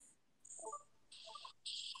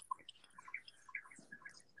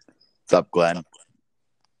What's up, Glenn?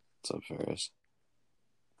 What's up, Ferris?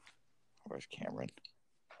 Where's Cameron?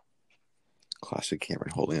 Classic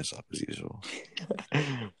Cameron holding us up as usual.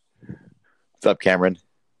 What's up, Cameron?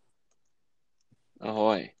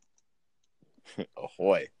 Ahoy.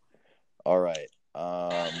 Ahoy. All right.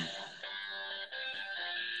 All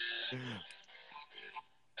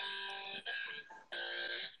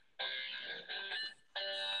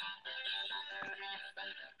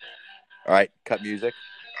right, cut music.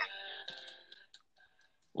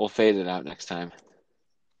 We'll fade it out next time.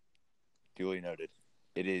 Duly noted.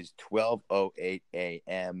 It is 12:08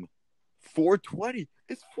 a.m. 4:20.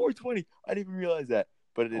 It's 4:20. I didn't even realize that.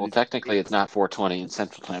 But it Well, is technically, it's not 4:20 in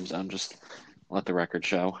Central Time Zone. Just let the record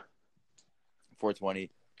show. 4:20.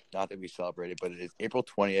 Not that we celebrated, but it is April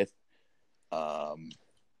 20th.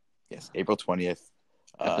 Yes, April 20th.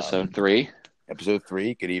 Episode 3. Episode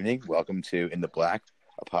 3. Good evening. Welcome to In the Black,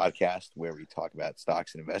 a podcast where we talk about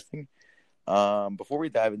stocks and investing. Before we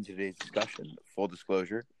dive into today's discussion, full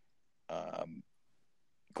disclosure,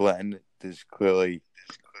 Glenn is clearly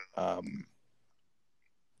oh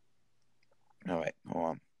wait, hold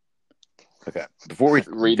on. Okay. Before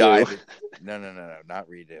we dive no, not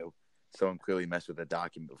redo. Someone clearly messed with the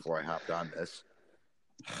document before I hopped on this.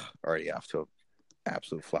 Already off to an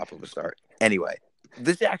absolute flop of a start. Anyway,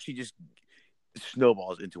 this actually just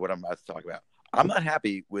snowballs into what I'm about to talk about. I'm not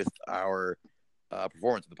happy with our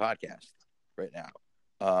performance of the podcast right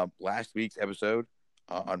now. Last week's episode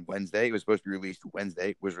on Wednesday, it was supposed to be released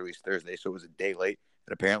Wednesday, was released Thursday, so it was a day late.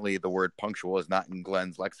 And apparently the word punctual is not in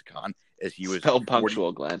Glenn's lexicon, as he was spelled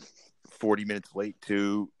punctual, Glenn. 40 minutes late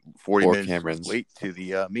to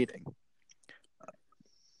the meeting.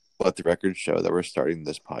 Let the record show that we're starting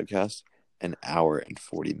this podcast an hour and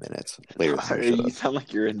 40 minutes later than we should You have. sound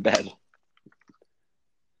like you're in bed.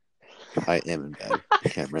 I am in bed,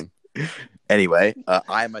 Cameron. Anyway,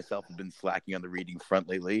 I myself have been slacking on the reading front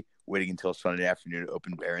lately, waiting until Sunday afternoon to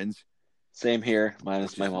open Barron's. Same here,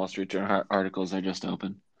 minus my Wall Street Journal articles I just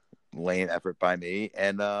opened. Lame effort by me.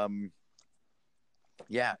 And,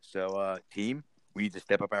 team, we need to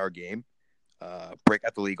step up our game. Break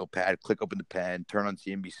out the legal pad, click open the pen, turn on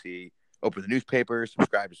CNBC, open the newspaper,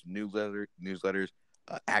 subscribe to some newsletters.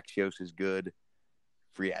 Axios is good.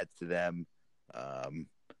 Free ads to them.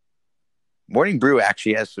 Morning Brew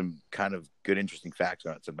actually has some kind of good, interesting facts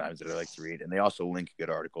on it sometimes that I like to read, and they also link good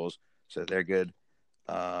articles, so they're good.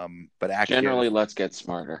 But Axios, generally, let's get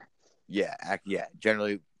smarter. Yeah,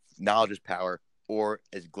 generally, knowledge is power, or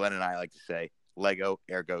as Glenn and I like to say, Lego,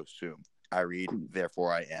 ergo sum. I read,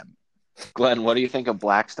 therefore I am. Glenn, what do you think of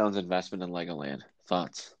Blackstone's investment in Legoland?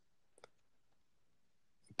 Thoughts?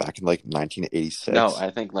 Back in 1986? No,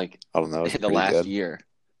 I think I don't know. The last year.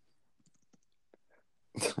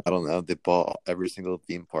 I don't know. They bought every single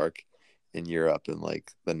theme park in Europe in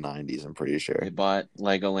the 90s, I'm pretty sure. They bought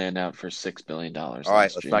Legoland out for $6 billion. All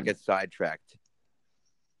right, let's not get sidetracked.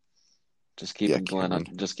 Just keeping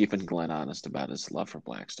Glenn honest about his love for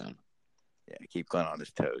Blackstone. Yeah, keep Glenn on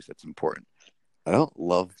his toes. That's important. I don't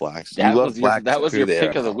love Blackstone. That was your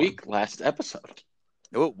pick of the week last episode.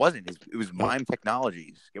 No, it wasn't. It was Mime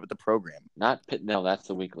Technologies. Get with the program. No, that's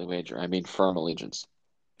the weekly wager. I mean, Firm Allegiance.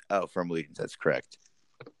 Oh, Firm Allegiance. That's correct.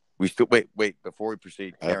 We still wait. Before we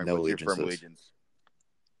proceed, Cameron, what's your Firm Allegiance?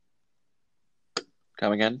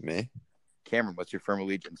 Come again? Me? Cameron, what's your Firm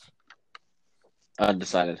Allegiance?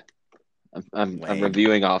 Undecided. I'm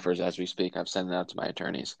reviewing offers as we speak. I'm sending it out to my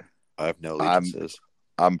attorneys. I have no allegiances.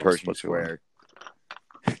 I'm Pershing Square.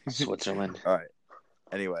 Switzerland. All right.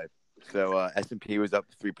 Anyway, so S&P was up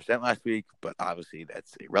 3% last week, but obviously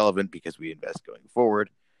that's irrelevant because we invest going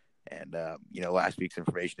forward. And, last week's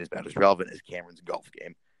information is about as relevant as Cameron's golf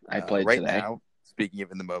game. I played right today. Now, speaking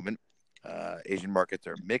of in the moment, Asian markets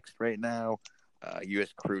are mixed right now. U.S.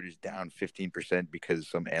 crude is down 15% because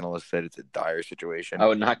some analysts said it's a dire situation. I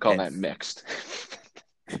would not call that mixed.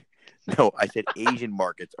 No, I said Asian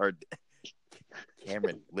markets are –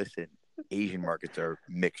 Cameron, listen. Asian markets are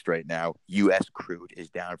mixed right now. U.S. crude is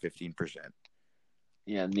down 15%.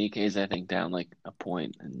 Yeah, Nikkei's, I think, down a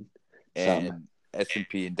point. And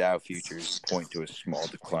S&P and Dow futures point to a small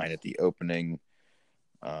decline at the opening.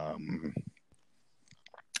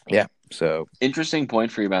 So interesting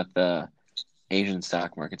point for you about the Asian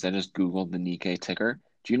stock markets. I just Googled the Nikkei ticker.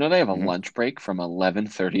 Do you know they have a lunch break from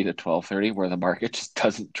 11:30 to 12:30 where the market just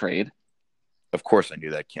doesn't trade? Of course I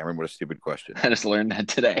knew that, Cameron. What a stupid question. I just learned that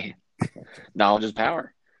today. Knowledge is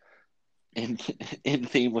power. In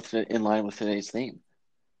line with today's theme.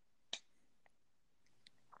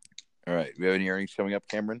 All right. We have any earnings coming up,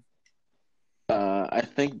 Cameron? I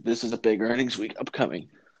think this is a big earnings week upcoming.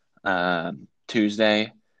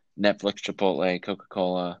 Tuesday, Netflix, Chipotle,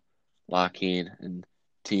 Coca-Cola, Lockheed and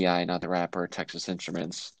T.I., not the rapper, Texas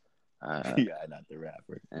Instruments. Yeah, not the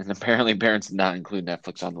rapper. And apparently Barron's did not include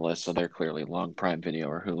Netflix on the list, so they're clearly long Prime Video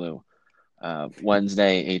or Hulu.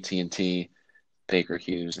 Wednesday, AT&T, Baker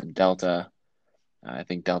Hughes, and Delta. I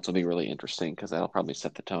think Delta will be really interesting because that'll probably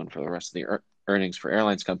set the tone for the rest of the earnings for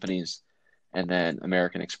airlines companies. And then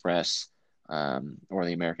American Express or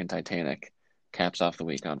the American Titanic caps off the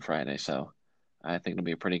week on Friday. So I think it'll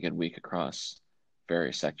be a pretty good week across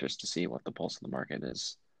various sectors to see what the pulse of the market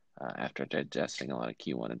is after digesting a lot of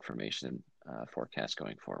Q1 information and forecasts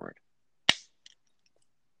going forward.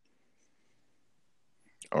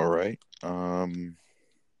 All right.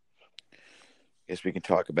 Guess we can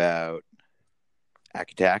talk about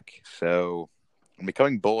Attack. So I'm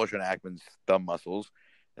becoming bullish on Ackman's thumb muscles,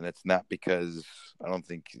 and that's not because I don't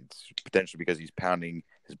think it's potentially because he's pounding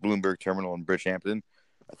his Bloomberg terminal in Bridgehampton.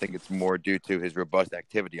 I think it's more due to his robust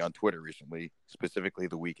activity on Twitter recently, specifically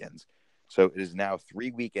the weekends. So it is now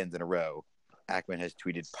 3 weekends in a row Ackman has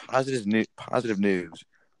tweeted positive news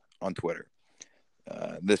on Twitter.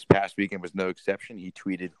 This past weekend was no exception. He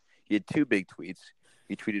had 2 big tweets.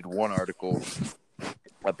 He tweeted one article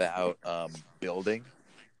about building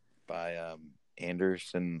by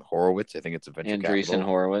Andreessen Horowitz. I think it's a venture capital.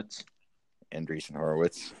 Andreessen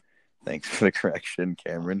Horowitz. Thanks for the correction,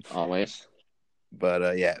 Cameron. Always. But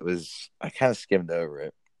it was. I kind of skimmed over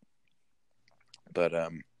it. But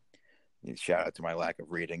shout out to my lack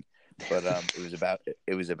of reading. But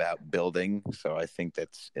it was about building. So I think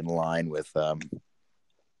that's in line with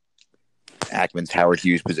Ackman's Howard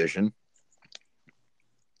Hughes position.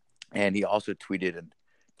 And he also tweeted, and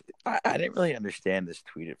I didn't really understand this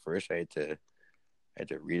tweet at first. I had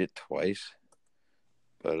to read it twice.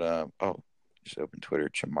 But just open Twitter.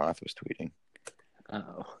 Chamath was tweeting.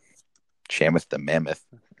 Oh, Chamath the Mammoth.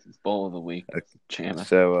 Bull of the week. Chamath.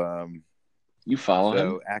 So you follow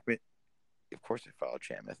him? Ackman, of course I follow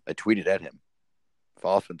Chamath. I tweeted at him.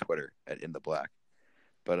 Follow us on Twitter at In the Black.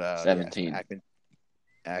 But 17.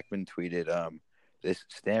 Ackman tweeted this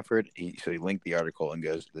Stanford. He linked the article and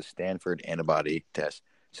goes, the Stanford antibody test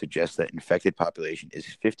suggests that infected population is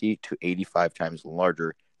 50 to 85 times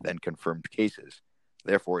larger than confirmed cases.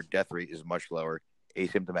 Therefore, death rate is much lower.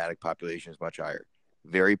 Asymptomatic population is much higher.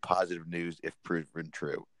 Very positive news if proven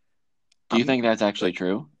true. Do you think that's actually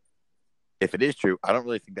true? If it is true, I don't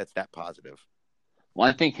really think that's that positive. Well,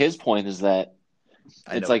 I think his point is that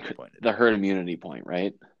it's like the herd immunity point,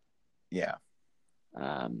 right? Yeah.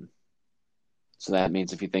 So that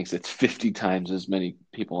means if he thinks it's 50 times as many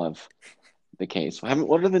people have the case.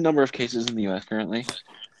 What are the number of cases in the U.S. currently?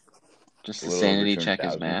 Just to sanity check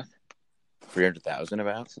his math. 300,000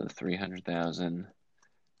 about? So 300,000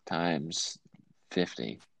 times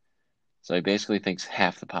 50. So he basically thinks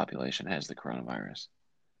half the population has the coronavirus.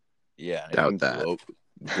 Yeah. Doubt that.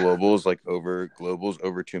 Global's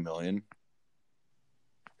over 2 million.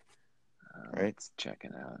 Right? Let's check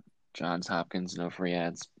it out. Johns Hopkins, no free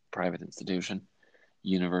ads, private institution.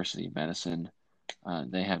 University of Medicine.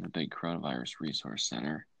 They have a big coronavirus resource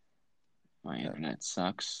center. My internet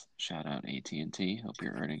sucks. Shout out AT&T. Hope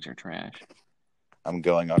your earnings are trash. I'm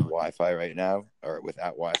going on Wi-Fi right now, or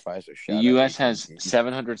without Wi-Fi. So the U.S. has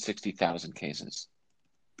 760,000 cases.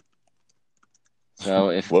 So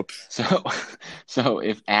if so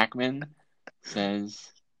if Ackman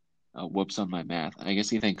says, "Whoops on my math," I guess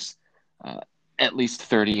he thinks at least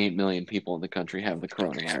 38 million people in the country have the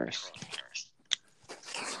coronavirus.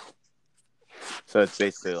 So it's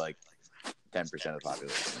basically like 10% of the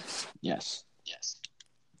population. Yes.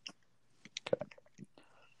 Okay.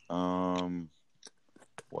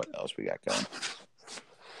 What else we got going?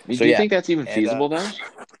 Do you think that's even feasible, though?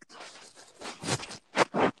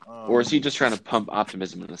 Or is he just trying to pump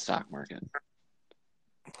optimism in the stock market?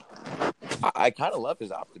 I kind of love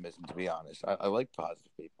his optimism, to be honest. I like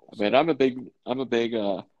positive people. So. I mean, I'm a big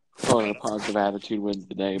positive attitude wins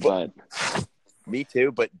the day, but me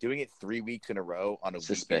too. But doing it 3 weeks in a row on a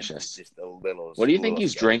suspicious. Weekend is just a little. What do you think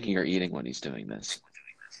he's drinking or eating when he's doing this?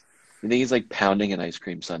 You think he's like pounding an ice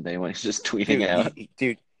cream sundae when he's just tweeting out?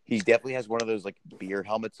 He definitely has one of those like beer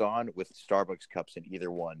helmets on with Starbucks cups in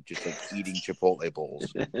either one, just like eating Chipotle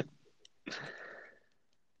bowls.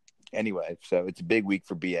 Anyway, so it's a big week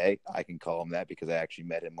for BA. I can call him that because I actually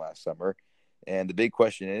met him last summer. And the big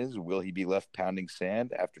question is, will he be left pounding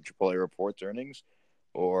sand after Chipotle reports earnings,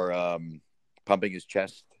 or pumping his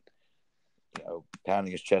chest,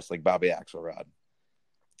 pounding his chest like Bobby Axelrod?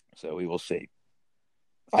 So we will see.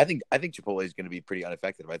 I think Chipotle is going to be pretty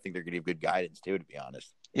ineffective. I think they're going to give good guidance too, to be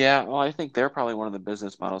honest. Yeah, well, I think they're probably one of the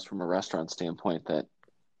business models from a restaurant standpoint that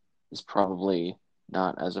is probably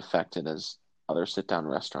not as affected as other sit-down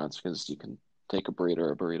restaurants because you can take a burrito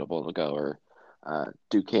or a burrito bowl to go, or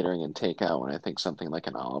do catering and takeout. When I think something like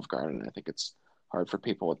an Olive Garden, I think it's hard for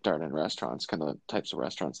people with darn restaurants, kind of the types of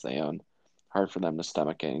restaurants they own, hard for them to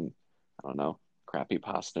stomach getting, I don't know, crappy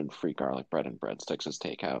pasta and free garlic bread and breadsticks as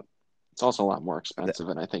takeout. It's also a lot more expensive,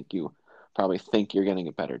 and I think you probably think you're getting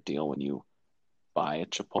a better deal when you buy a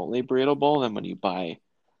Chipotle burrito bowl than when you buy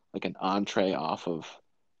like an entree off of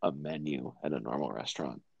a menu at a normal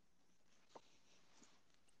restaurant.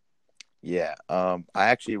 Yeah. I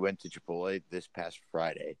actually went to Chipotle this past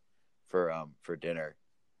Friday for dinner,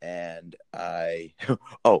 and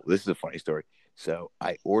oh, this is a funny story. So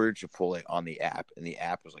I ordered Chipotle on the app, and the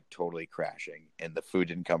app was like totally crashing, and the food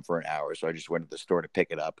didn't come for an hour. So I just went to the store to pick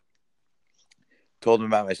it up. Told them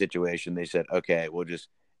about my situation. They said, "Okay, we'll just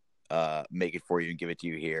make it for you and give it to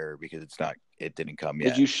you here because it didn't come yet."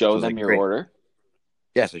 Did you show them your order?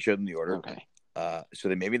 Yes, I showed them the order. Okay. So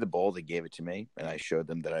they made me the bowl. They gave it to me, and I showed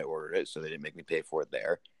them that I ordered it, so they didn't make me pay for it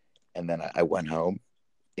there. And then I went home,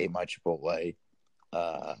 ate my Chipotle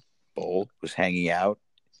bowl, was hanging out,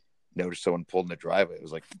 noticed someone pulled in the driveway. It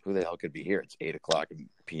was like, who the hell could be here? It's 8:00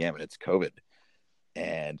 p.m. and it's COVID.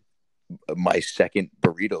 And my second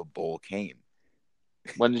burrito bowl came.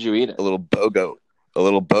 When did you eat it? A little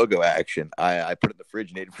BOGO action. I put it in the fridge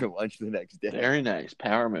and ate it for lunch the next day. Very nice.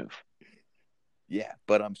 Power move. Yeah,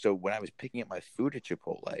 but so when I was picking up my food at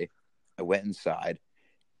Chipotle, I went inside,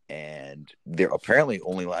 and they're apparently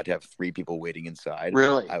only allowed to have 3 people waiting inside.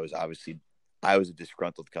 Really? I was a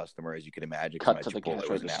disgruntled customer, as you can imagine, because my Chipotle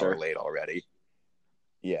was an hour late already.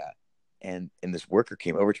 Yeah, and this worker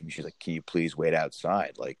came over to me. She's like, "Can you please wait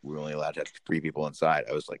outside? Like, we're only allowed to have 3 people inside."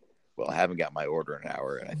 I was like, "Well, I haven't got my order in an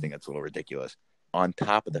hour, and I think that's a little ridiculous." On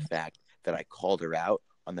top of the fact that I called her out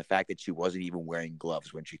on the fact that she wasn't even wearing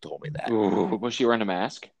gloves when she told me that. Ooh, was she wearing a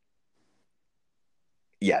mask?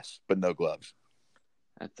 Yes, but no gloves.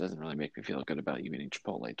 That doesn't really make me feel good about you eating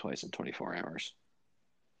Chipotle twice in 24 hours.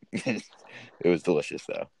 It was delicious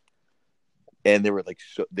though. And there were like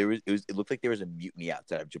it looked like there was a mutiny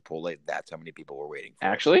outside of Chipotle. That's how many people were waiting for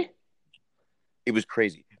Actually? It was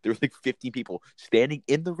crazy. There were like 50 people standing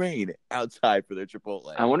in the rain outside for their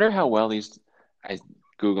Chipotle. I wonder how well I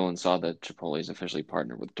Googled and saw that Chipotle is officially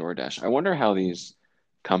partnered with DoorDash. I wonder how these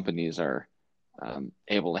companies are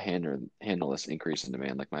able to handle this increase in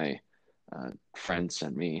demand. Like my friend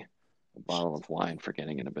sent me a bottle of wine for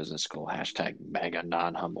getting into business school. # mega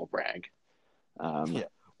non-humble brag. Yeah.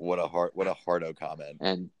 What a hardo comment.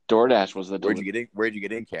 And DoorDash was the Where'd you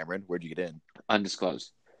get in, Cameron? Where'd you get in?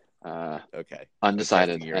 Undisclosed. Okay.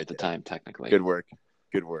 Undecided at the time, technically. Good work.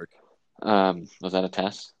 Was that a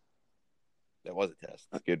test? That was a test.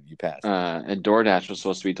 Good, you passed. And DoorDash was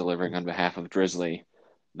supposed to be delivering on behalf of Drizzly.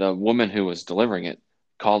 The woman who was delivering it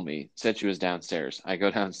called me, said she was downstairs. I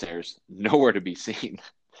go downstairs, nowhere to be seen.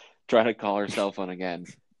 Try to call her cell phone again.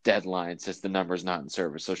 Deadline says the number's not in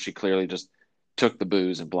service. So she clearly just took the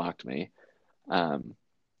booze and blocked me. So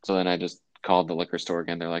then I just called the liquor store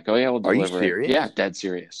again. They're like, "Oh yeah, we'll deliver." Are you serious? Yeah, dead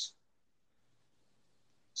serious.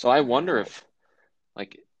 So I wonder if,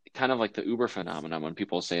 like, kind of like the Uber phenomenon, when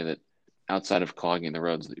people say that outside of clogging the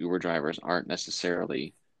roads, the Uber drivers aren't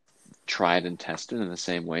necessarily tried and tested in the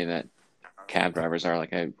same way that cab drivers are.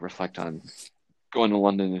 Like, I reflect on going to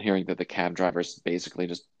London and hearing that the cab drivers basically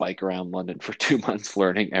just bike around London for 2 months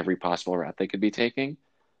learning every possible route they could be taking.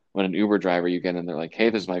 When an Uber driver, you get in, they're like, "Hey,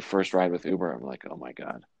 this is my first ride with Uber." I'm like, oh my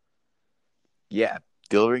God. Yeah.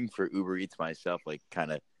 Delivering for Uber Eats myself, like,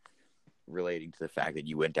 kind of relating to the fact that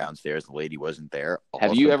you went downstairs, the lady wasn't there.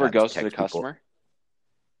 Have you ever ghosted a customer?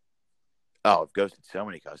 Oh, I've ghosted so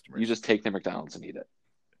many customers. You just take their McDonald's and eat it.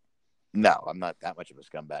 No, I'm not that much of a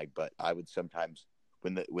scumbag, but I would sometimes,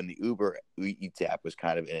 when the Uber Eats app was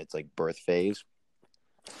kind of in its like birth phase,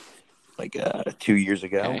 like 2 years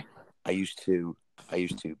ago, okay. I used to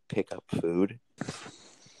pick up food.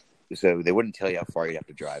 So they wouldn't tell you how far you have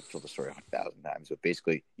to drive. I've told the story 1,000 times. But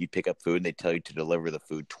basically, you pick up food, and they tell you to deliver the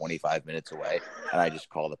food 25 minutes away. And I just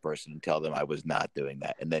call the person and tell them I was not doing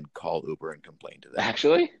that, and then call Uber and complain to them.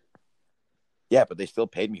 Actually? Yeah, but they still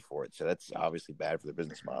paid me for it, so that's obviously bad for the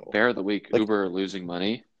business model. Bear of the week, like, Uber losing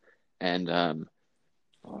money, and I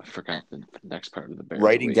forgot the next part of the bear.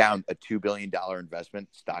 Writing down a $2 billion investment,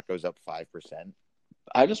 stock goes up 5%.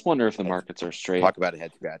 I just wonder if the markets are straight. Talk about a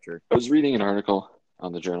head scratcher. I was reading an article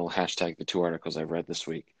on the journal, # the 2 articles I've read this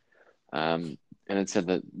week, and it said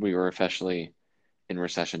that we were officially in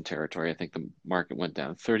recession territory. I think the market went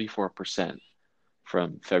down 34%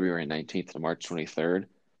 from February 19th to March 23rd.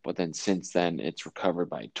 But then since then, it's recovered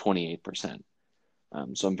by 28%.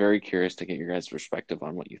 So I'm very curious to get your guys' perspective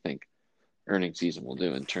on what you think earnings season will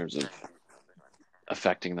do in terms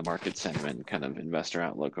affecting the market sentiment and kind of investor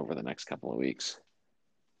outlook over the next couple of weeks.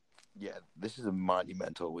 Yeah, this is a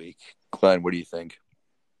monumental week. Glenn, what do you think?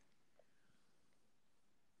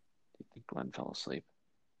 I think Glenn fell asleep.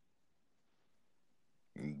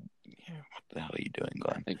 Yeah, what the hell are you doing,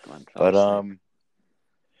 Glenn? I think Glenn fell asleep.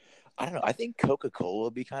 I don't know. I think Coca-Cola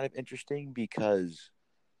would be kind of interesting because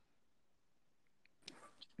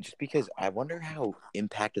I wonder how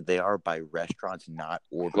impacted they are by restaurants not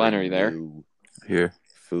ordering Glenn, are you there? new Here.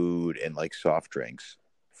 food and like soft drinks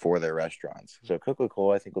for their restaurants. So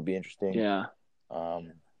Coca-Cola, I think, will be interesting. Yeah.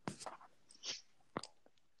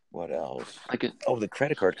 What else? The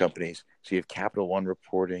credit card companies. So you have Capital One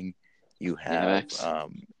reporting. You have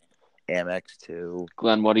Amex too.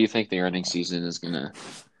 Glenn, what do you think the earnings season is gonna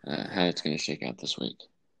how it's gonna shake out this week?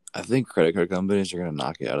 I think credit card companies are gonna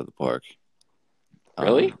knock it out of the park.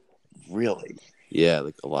 Really? Really? Yeah,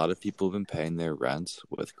 like a lot of people have been paying their rents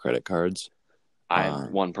with credit cards.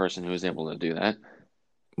 I'm one person who was able to do that.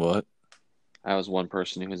 What? I was one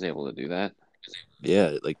person who was able to do that.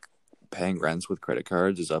 Yeah, like paying rents with credit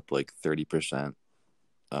cards is up like 30%.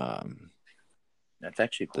 That's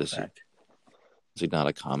actually a cool fact. It's like not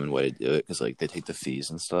a common way to do it because like they take the fees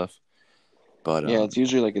and stuff. But yeah, it's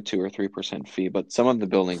usually like a 2 or 3% fee. But some of the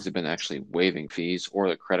buildings have been actually waiving fees, or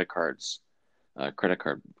the credit card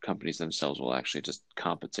companies themselves will actually just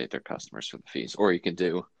compensate their customers for the fees. Or you can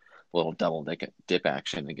do a little double dip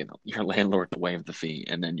action and get your landlord to waive the fee,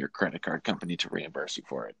 and then your credit card company to reimburse you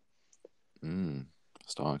for it.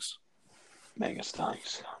 Stonks. Mega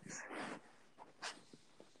stonks.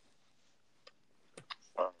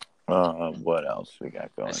 What else we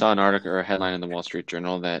got going? I saw an article or a headline in the Wall Street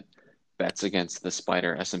Journal that bets against the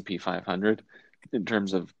SPDR S&P 500 in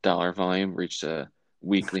terms of dollar volume reached a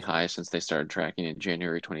weekly high since they started tracking in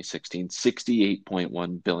January 2016.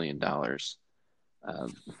 $68.1 billion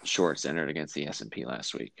of shorts entered against the S&P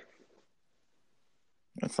last week.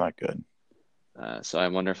 That's not good. So I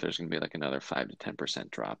wonder if there's going to be like another 5 to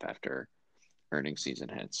 10% drop after earnings season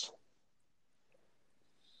hits.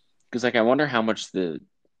 Because like I wonder how much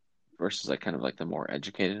versus like kind of like the more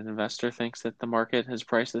educated investor thinks that the market has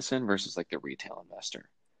priced this in versus like the retail investor.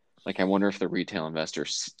 Like I wonder if the retail investor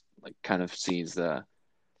like kind of sees the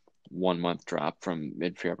 1 month drop from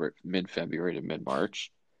mid-February to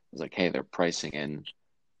mid-March. It's like, hey, they're pricing in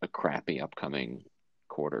a crappy upcoming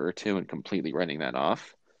quarter or two and completely writing that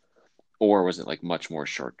off. Or was it like much more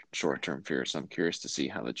short-term fear? So I'm curious to see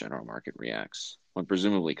how the general market reacts when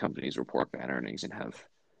presumably companies report bad earnings and have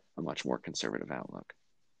a much more conservative outlook.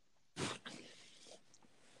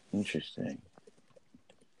 Interesting.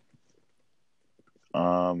 I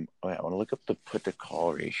want to look up the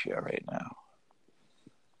put-to-call ratio right now.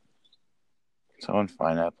 Someone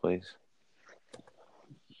find that, please.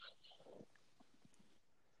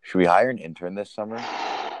 Should we hire an intern this summer?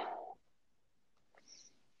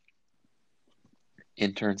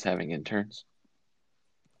 Interns having interns?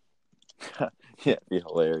 Yeah, it'd be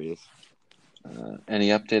hilarious. Any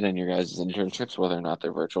update on your guys' internships, whether or not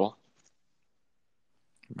they're virtual?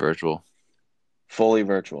 Virtual. Fully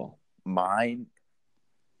virtual. Mine.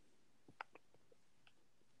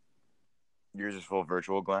 Yours is full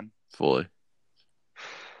virtual, Glenn? Fully.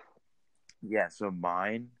 Yeah, so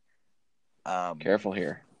mine. Careful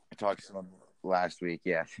here. I talked to someone last week,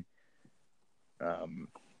 yeah.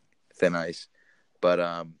 Thin ice.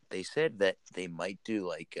 But they said that they might do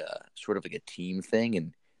like sort of like a team thing,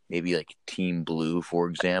 and maybe like Team Blue, for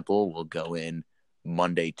example, will go in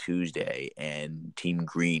Monday, Tuesday, and Team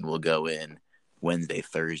Green will go in Wednesday,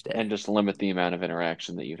 Thursday. And just limit the amount of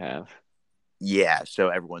interaction that you'd have. Yeah, so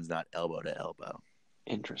everyone's not elbow to elbow.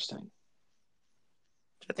 Interesting.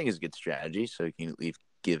 I think it's a good strategy, so you can at least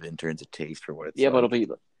give interns a taste for what it's like.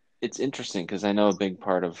 But it's interesting because I know a big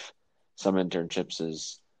part of some internships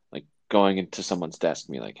is like going into someone's desk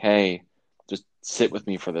and be like, hey, just sit with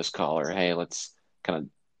me for this call, or hey, let's kind of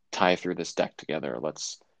tie through this deck together.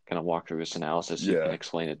 Let's kind of walk through this analysis. You can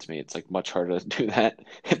explain it to me. It's like much harder to do that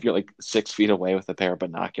if you're like 6 feet away with a pair of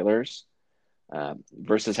binoculars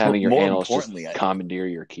versus having your analyst just commandeer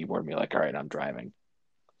your keyboard and be like, all right, I'm driving.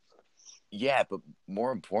 Yeah, but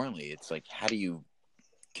more importantly, it's like, how do you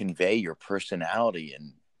convey your personality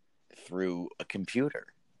through a computer?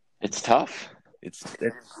 It's tough. It's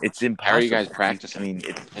impossible. How are you guys practicing? I mean,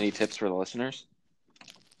 any tips for the listeners?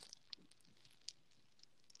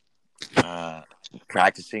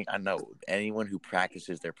 Practicing. I know anyone who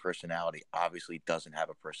practices their personality obviously doesn't have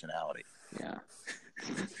a personality. Yeah.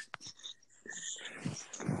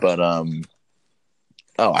 But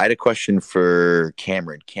I had a question for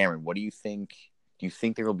Cameron. Cameron, what do you think? Do you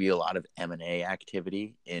think there will be a lot of M&A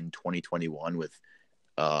activity in 2021 with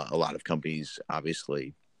a lot of companies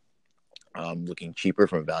obviously looking cheaper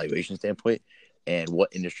from a valuation standpoint, and what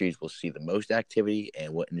industries will see the most activity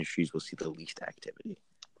and what industries will see the least activity?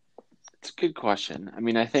 It's a good question. I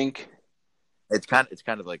mean, I think it's kind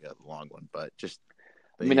of like a long one, but just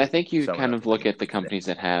I think you kind of look at the companies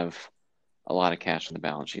that have a lot of cash on the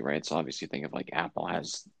balance sheet, right? So obviously, think of like Apple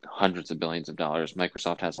has hundreds of billions of dollars.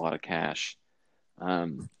 Microsoft has a lot of cash.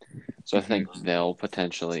 So I think they'll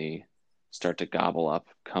potentially start to gobble up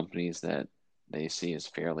companies that they see as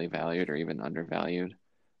fairly valued or even undervalued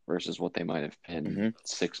versus what they might have been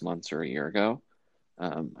 6 months or a year ago.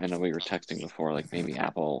 I know we were texting before, like maybe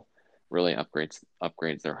Apple really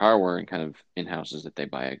upgrades their hardware and kind of in-houses that they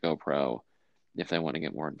buy a GoPro if they want to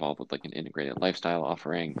get more involved with like an integrated lifestyle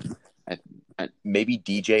offering. Maybe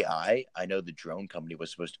DJI. I know the drone company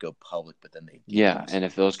was supposed to go public, but then they didn't. And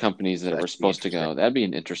if those companies that were supposed to go, that'd be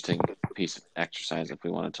an interesting piece of exercise if we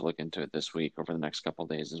wanted to look into it this week over the next couple of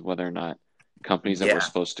days, is whether or not companies that were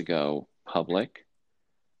supposed to go public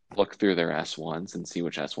look through their S1s and see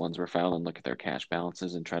which S1s were filed and look at their cash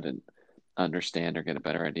balances and try to understand or get a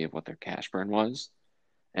better idea of what their cash burn was,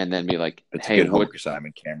 and then be like, it's hey, a good homework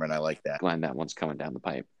assignment, Cameron. I like that. Glenn, that one's coming down the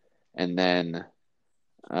pipe. And then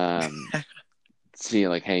see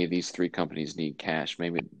like, hey, these 3 companies need cash.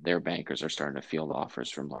 Maybe their bankers are starting to field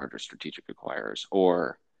offers from larger strategic acquirers,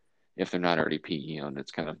 or if they're not already PE owned,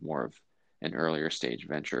 it's kind of more of an earlier stage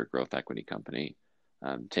venture growth equity company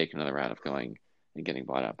taking another route of going and getting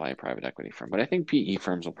bought out by a private equity firm. But I think PE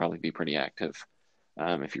firms will probably be pretty active.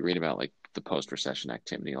 If you read about like the post-recession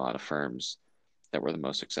activity, a lot of firms that were the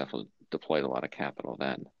most successful deployed a lot of capital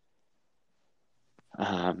then.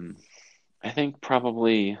 I think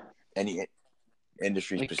probably any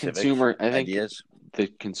industry like specific ideas. The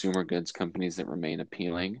consumer goods companies that remain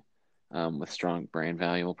appealing with strong brand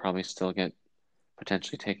value will probably still get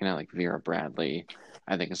potentially taken out, like Vera Bradley.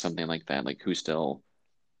 I think it's something like that, like who still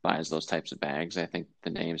buys those types of bags. I think the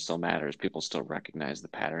name still matters. People still recognize the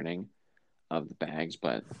patterning of the bags,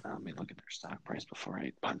 but let me look at their stock price before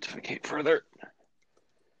I pontificate further.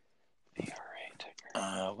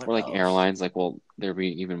 Or like else? Airlines, like will there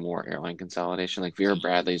be even more airline consolidation? Like Vera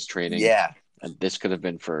Bradley's trading. Yeah. And this could have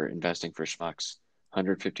been for investing for schmucks.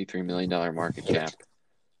 $153 million market cap,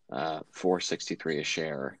 $4.63 a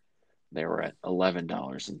share. They were at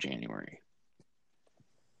 $11 in January.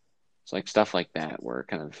 So like stuff like that, where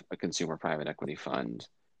kind of a consumer private equity fund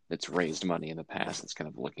that's raised money in the past that's kind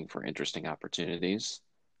of looking for interesting opportunities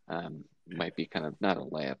might be kind of not a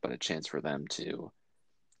layup, but a chance for them to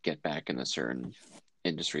get back into certain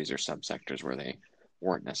industries or subsectors where they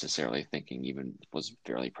weren't necessarily thinking even was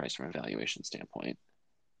fairly priced from a valuation standpoint.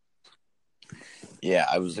 Yeah,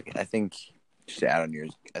 I was looking, I think, just to add on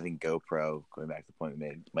yours, I think GoPro, going back to the point we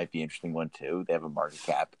made, might be an interesting one too. They have a market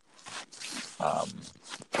cap of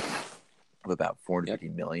about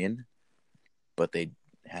 $450 million, but they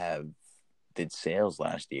did sales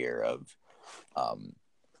last year of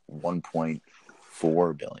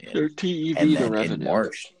 $1.4 billion. Their TEV to revenue. In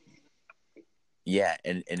March, yeah,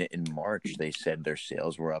 and in March they said their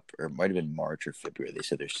sales were up, or it might have been March or February. They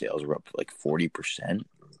said their sales were up like 40%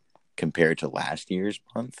 compared to last year's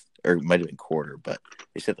month, or it might have been quarter. But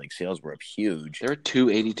they said like sales were up huge. They're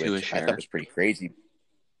 $2.82 a share. I thought was pretty crazy.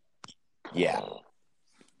 Yeah,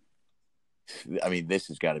 I mean, this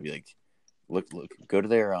has got to be like, look, go to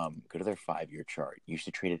their 5-year chart. You used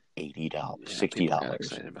to trade at $80, $60.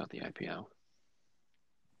 Excited about the IPO.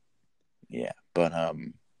 Yeah, but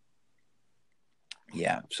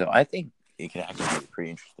yeah. So I think it can actually be a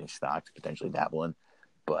pretty interesting stock to potentially dabble in.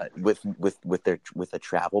 But with a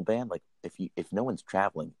travel ban, like if no one's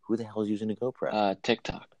traveling, who the hell is using a GoPro?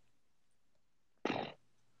 TikTok.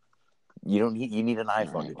 You need an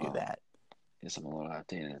iPhone to do that. Guess I'm a little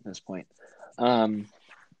outdated at this point. Trying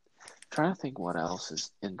to think what else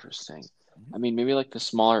is interesting. I mean, maybe like the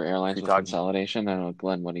smaller airlines with consolidation. I don't know,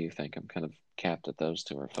 Glenn, what do you think? I'm kind of capped at those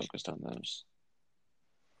two or focused on those.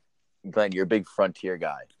 Glenn, you're a big Frontier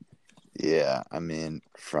guy. Yeah, I mean,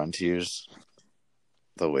 Frontier's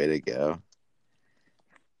the way to go.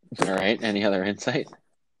 All right. Any other insight?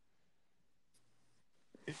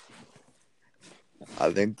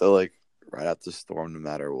 I think they'll like ride out the storm no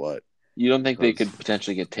matter what. You don't think they could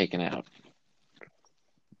potentially get taken out?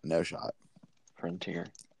 No shot. Frontier.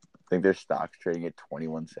 I think their stock's trading at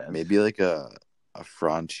 21 cents. Maybe like a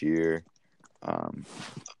Frontier.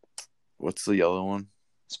 What's the yellow one?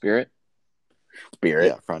 Spirit.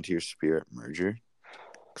 Yeah, Frontier Spirit merger.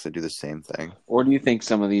 Because they do the same thing. Or do you think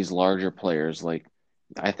some of these larger players, like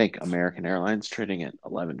I think American Airlines trading at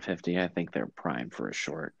 $11.50, I think they're primed for a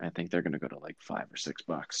short. I think they're going to go to like $5 or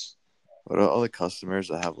 $6. What are all the customers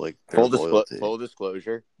that have like their loyalty? Full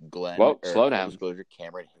disclosure, Glenn. Whoa, slow down. Full disclosure,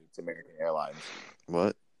 Cameron hates American Airlines.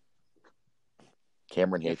 What?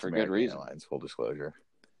 Cameron hates for American good reason. Airlines. Full disclosure.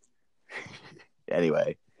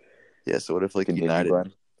 Anyway. Yeah. So what if like United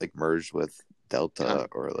like merged with Delta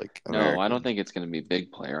or like American? No, I don't think it's going to be a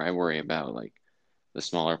big player. I worry about like the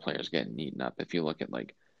smaller players getting eaten up. If you look at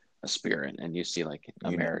like a Spirit and you see like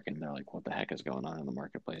American, they're like, what the heck is going on in the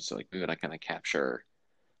marketplace? So like we would kind of capture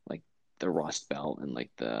like the Rust Belt and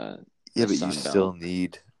like the but Sun you Belt. still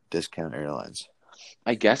need discount airlines.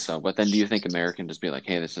 I guess so, but then do you think American just be like,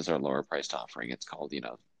 hey, this is our lower priced offering? It's called,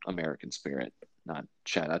 American Spirit, not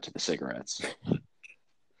shout out to the cigarettes.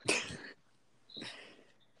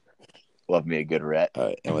 Love me a good ret. All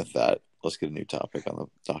right, and with that, let's get a new topic on the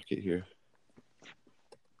docket here.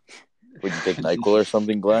 Would you take NyQuil or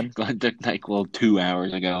something, Glenn? Glenn took NyQuil 2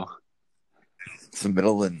 hours ago. It's the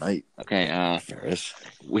middle of the night. Okay, Ferris.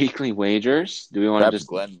 Weekly wagers. Do we want to just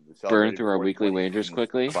burn through our weekly 20, wagers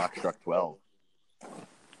quickly? Clock struck 12.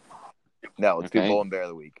 No, let's do Bull and Bear of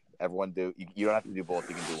the week. Everyone do. You don't have to do both.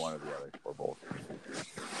 You can do one or the other, or both.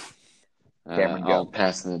 Cameron, I'll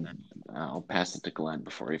pass it to Glenn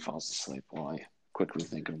before he falls asleep while I quickly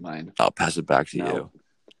think of mine. I'll pass it back to you.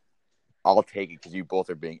 I'll take it because you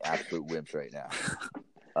both are being absolute wimps right now.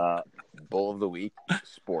 Bull of the week,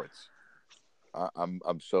 sports.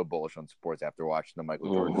 I'm so bullish on sports after watching the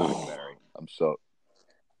Michael Jordan documentary. I'm so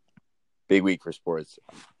big week for sports.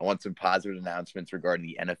 I want some positive announcements regarding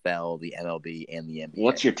the NFL, the MLB, and the NBA.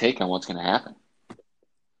 What's your take on what's going to happen?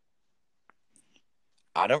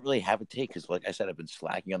 I don't really have a take because, like I said, I've been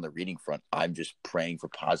slacking on the reading front. I'm just praying for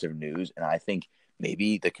positive news, and I think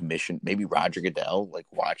maybe the commission, maybe Roger Goodell, like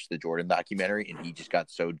watched the Jordan documentary, and he just got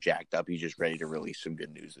so jacked up, he's just ready to release some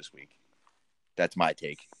good news this week. That's my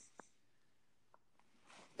take.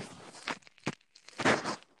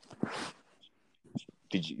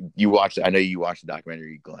 Did you watch? I know you watched the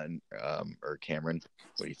documentary, Glenn or Cameron.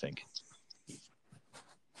 What do you think?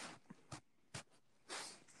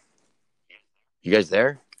 You guys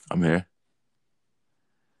there? I'm here.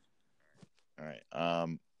 All right.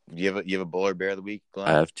 You have a bull or bear of the week, Glenn?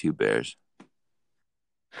 I have 2 bears.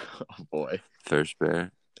 Oh boy. First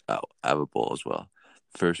bear. Oh, I have a bull as well.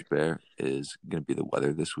 First bear is going to be the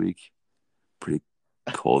weather this week. Pretty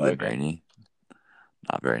cold and rainy.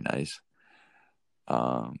 Not very nice.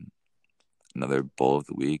 Another bull of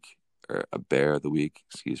the week, or a bear of the week,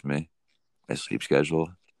 excuse me. My sleep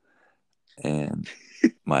schedule. And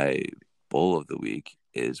my bull of the week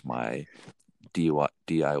is my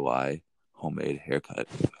DIY homemade haircut.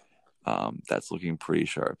 That's looking pretty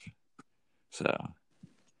sharp. So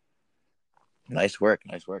nice work.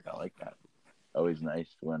 I like that. Always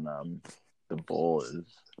nice when the bull is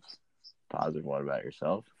positive. What about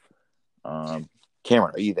yourself?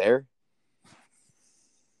 Cameron, are you there?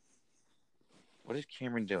 What is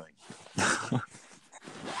Cameron doing?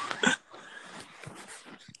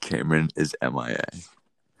 Cameron is MIA.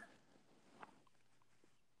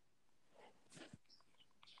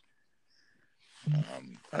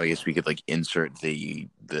 I guess we could like insert the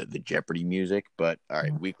Jeopardy music, but all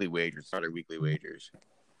right, weekly wagers. Start our weekly wagers.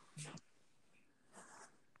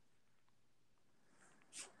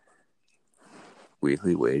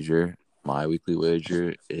 Weekly wager. My weekly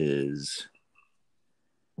wager is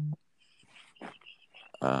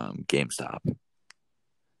GameStop.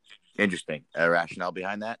 Interesting. Rationale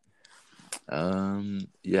behind that?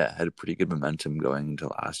 Yeah, had a pretty good momentum going into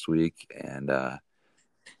last week, and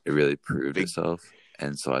it really proved itself.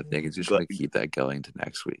 And so I think it's just going to keep that going to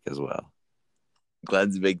next week as well.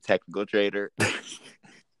 Glenn's a big technical trader,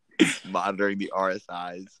 monitoring the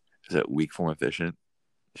RSIs. Is that weak form efficient?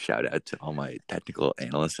 Shout out to all my technical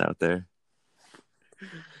analysts out there.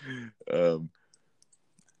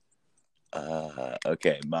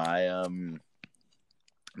 Okay, my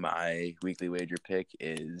weekly wager pick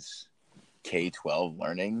is K-12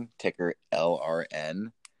 Learning, ticker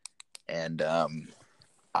LRN, and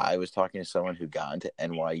I was talking to someone who got into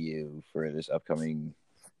NYU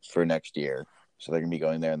for next year, so they're gonna be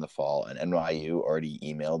going there in the fall, and NYU already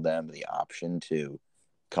emailed them the option to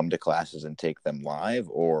come to classes and take them live,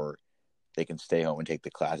 or they can stay home and take the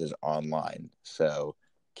classes online. So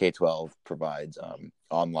K-12 provides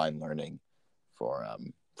online learning for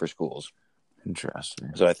schools.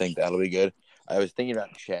 Interesting. So I think that'll be good. I was thinking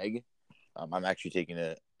about Chegg. I'm actually taking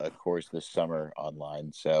a course this summer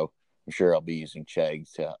online, so I'm sure I'll be using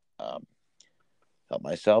Chegg to help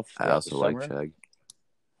myself. I also like Chegg.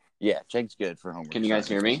 Yeah, Chegg's good for homework. Can you guys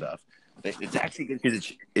hear me? Stuff. It's actually good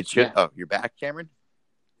because it should. Yeah. Oh, you're back, Cameron.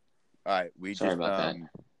 All right, Sorry about that.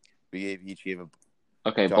 We each gave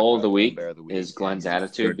Okay, bowl of the week is Glenn's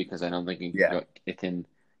attitude because I don't think it can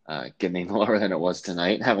get any lower than it was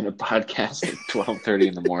tonight, having a podcast at 12:30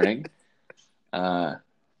 in the morning. All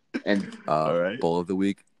right. Bowl of the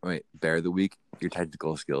week. Wait, bear of the week. Your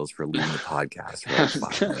technical skills for leading the podcast for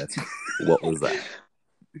like 5 minutes. What was that?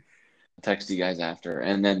 I'll text you guys after,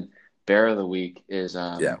 and then bear of the week is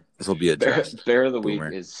this will be addressed. Bear of the week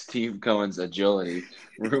is Steve Cohen's agility.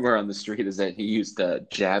 Rumor on the street is that he used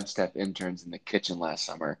jab step interns in the kitchen last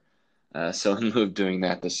summer. So in lieu of doing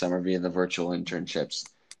that this summer via the virtual internships,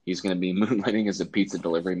 he's going to be moonlighting as a pizza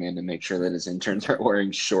delivery man to make sure that his interns are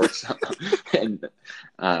wearing shorts and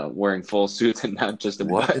wearing full suits and not just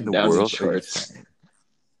button-downs and shorts.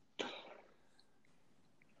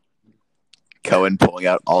 Cohen pulling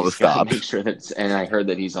out all the stops. Make sure and I heard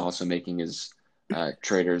that he's also making his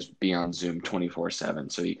traders be on Zoom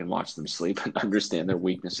 24/7 so you can watch them sleep and understand their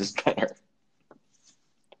weaknesses better.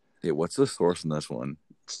 Yeah, what's the source in this one?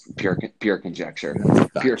 It's pure conjecture.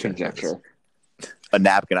 Pure conjecture. A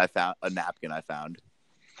napkin I found.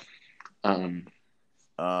 And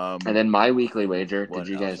then my weekly wager. Did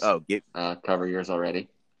you guys cover yours already?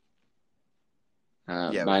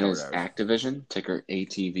 Mine is Activision, ticker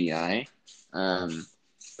ATVI. Kind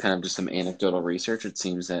of just some anecdotal research. It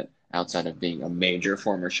seems that outside of being a major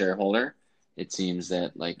former shareholder, it seems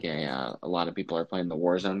that like a lot of people are playing the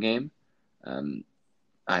Warzone game.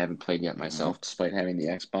 I haven't played yet myself, despite having the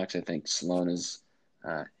Xbox. I think Sloan has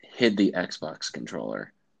hid the Xbox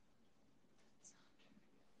controller.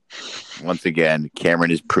 Once again,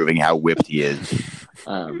 Cameron is proving how whipped he is.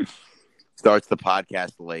 Starts the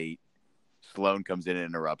podcast late. Sloan comes in and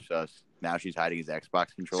interrupts us. Now she's hiding his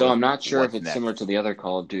Xbox controller. So I'm not sure if it's similar to the other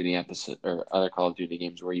Call of Duty episode or other Call of Duty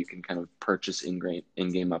games where you can kind of purchase in-game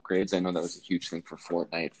upgrades. I know that was a huge thing for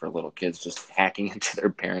Fortnite for little kids just hacking into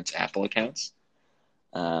their parents' Apple accounts.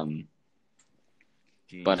 But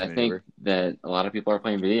I think that a lot of people are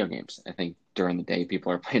playing video games. I think during the day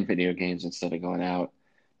people are playing video games instead of going out.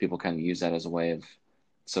 People kind of use that as a way of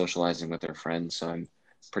socializing with their friends. So I'm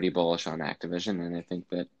pretty bullish on Activision, and I think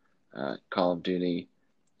that Call of Duty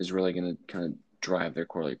is really going to kind of drive their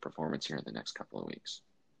quarterly performance here in the next couple of weeks.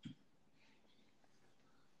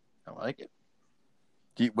 I like it.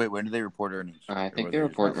 Wait, when do they report earnings? I think they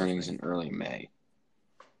report earnings in early May.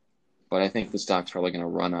 But I think the stock's probably going to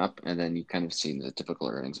run up, and then you kind of see the typical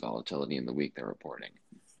earnings volatility in the week they're reporting.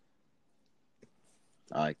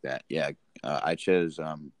 I like that. Yeah, I chose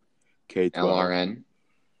K12. LRN.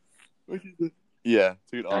 Yeah,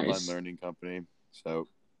 it's an online learning company. So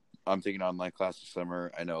I'm taking online class this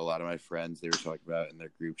summer. I know a lot of my friends, they were talking about in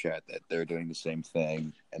their group chat that they're doing the same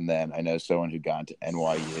thing. And then I know someone who got into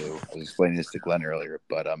NYU. I was explaining this to Glenn earlier,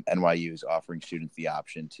 but NYU is offering students the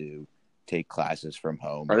option to take classes from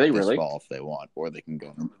home. Are they really? Fall if they want, or they can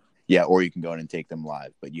go. Yeah, or you can go in and take them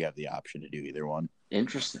live, but you have the option to do either one.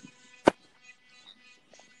 Interesting.